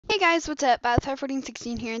Hey guys, what's up?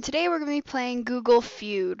 Bath51416 here, and today we're going to be playing Google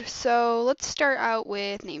Feud. So let's start out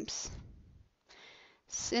with names.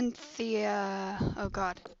 Cynthia. Oh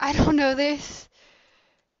god, I don't know this.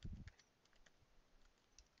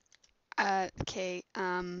 Okay,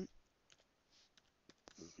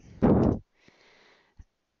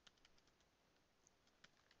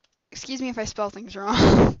 excuse me if I spell things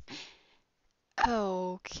wrong.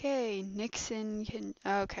 Okay, Nixon can.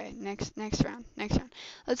 Okay, next round.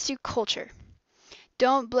 Let's do culture.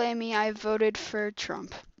 Don't blame me, I voted for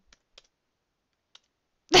Trump.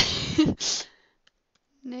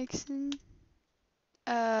 Nixon.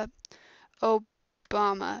 Obama.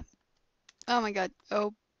 Oh my god.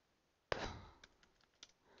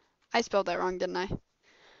 I spelled that wrong, didn't I?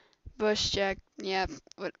 Bush, Jack. Yeah.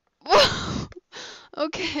 What? Whoa.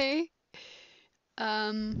 Okay.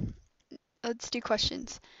 Um. Let's do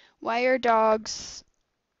questions. Why are dogs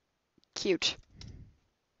cute?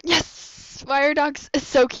 Yes. Why are dogs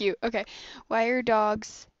so cute? Okay. Why are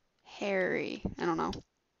dogs hairy? I don't know.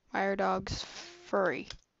 Why are dogs furry?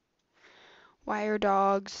 Why are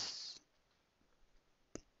dogs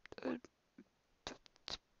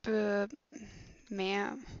uh,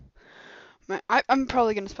 ma'am? I'm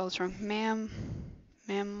probably gonna spell this wrong.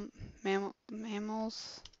 Mammals.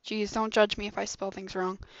 Jeez, don't judge me if I spell things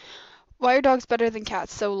wrong. Why are dogs better than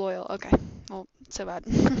cats? So loyal. Okay. Well, so bad.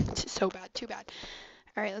 So bad. Too bad.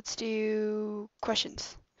 Alright, let's do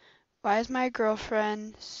questions. Why is my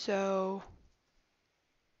girlfriend so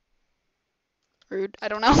rude? I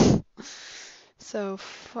don't know. So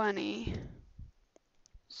funny.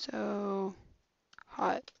 So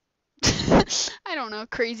hot. I don't know.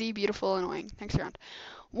 Crazy, beautiful, annoying. Next round.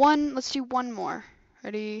 Let's do one more.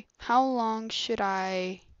 Ready? How long should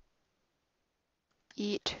I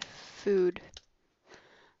eat food?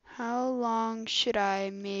 How long should I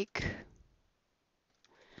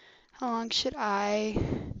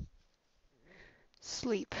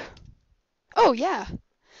sleep? Oh, yeah.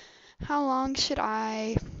 How long should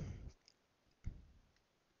I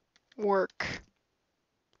work?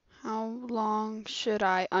 How long should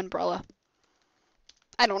I umbrella?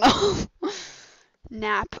 I don't know.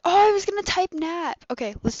 Nap. Oh, I was gonna type nap.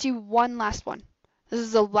 Okay, let's do one last one. This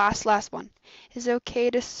is the last one. Is it okay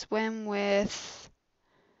to swim with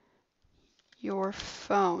your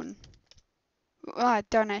phone? Ah,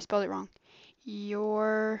 darn, I spelled it wrong.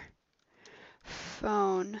 Your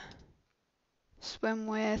phone. Swim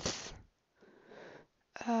with,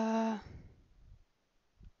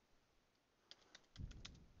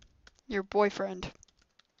 your boyfriend.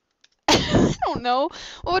 I don't know.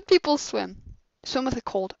 What would people swim? Swim with a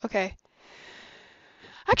cold. Okay.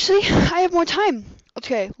 Actually, I have more time.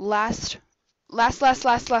 Okay, last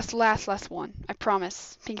one. I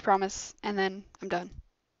promise. Pinky promise. And then I'm done.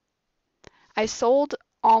 I sold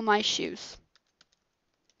all my shoes.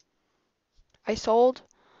 I sold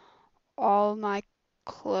all my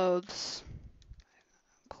clothes.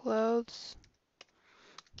 I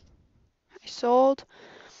sold.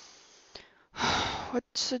 What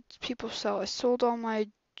did people sell? I sold all my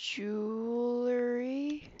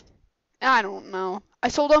jewelry. I don't know. I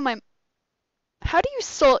sold all my. How do you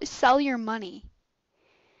sell your money?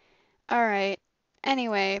 Alright.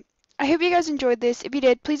 Anyway, I hope you guys enjoyed this. If you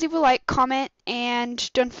did, please leave a like, comment,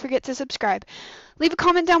 and don't forget to subscribe. Leave a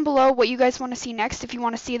comment down below what you guys want to see next, if you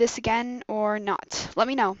want to see this again or not. Let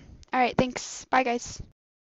me know. Alright, thanks. Bye, guys.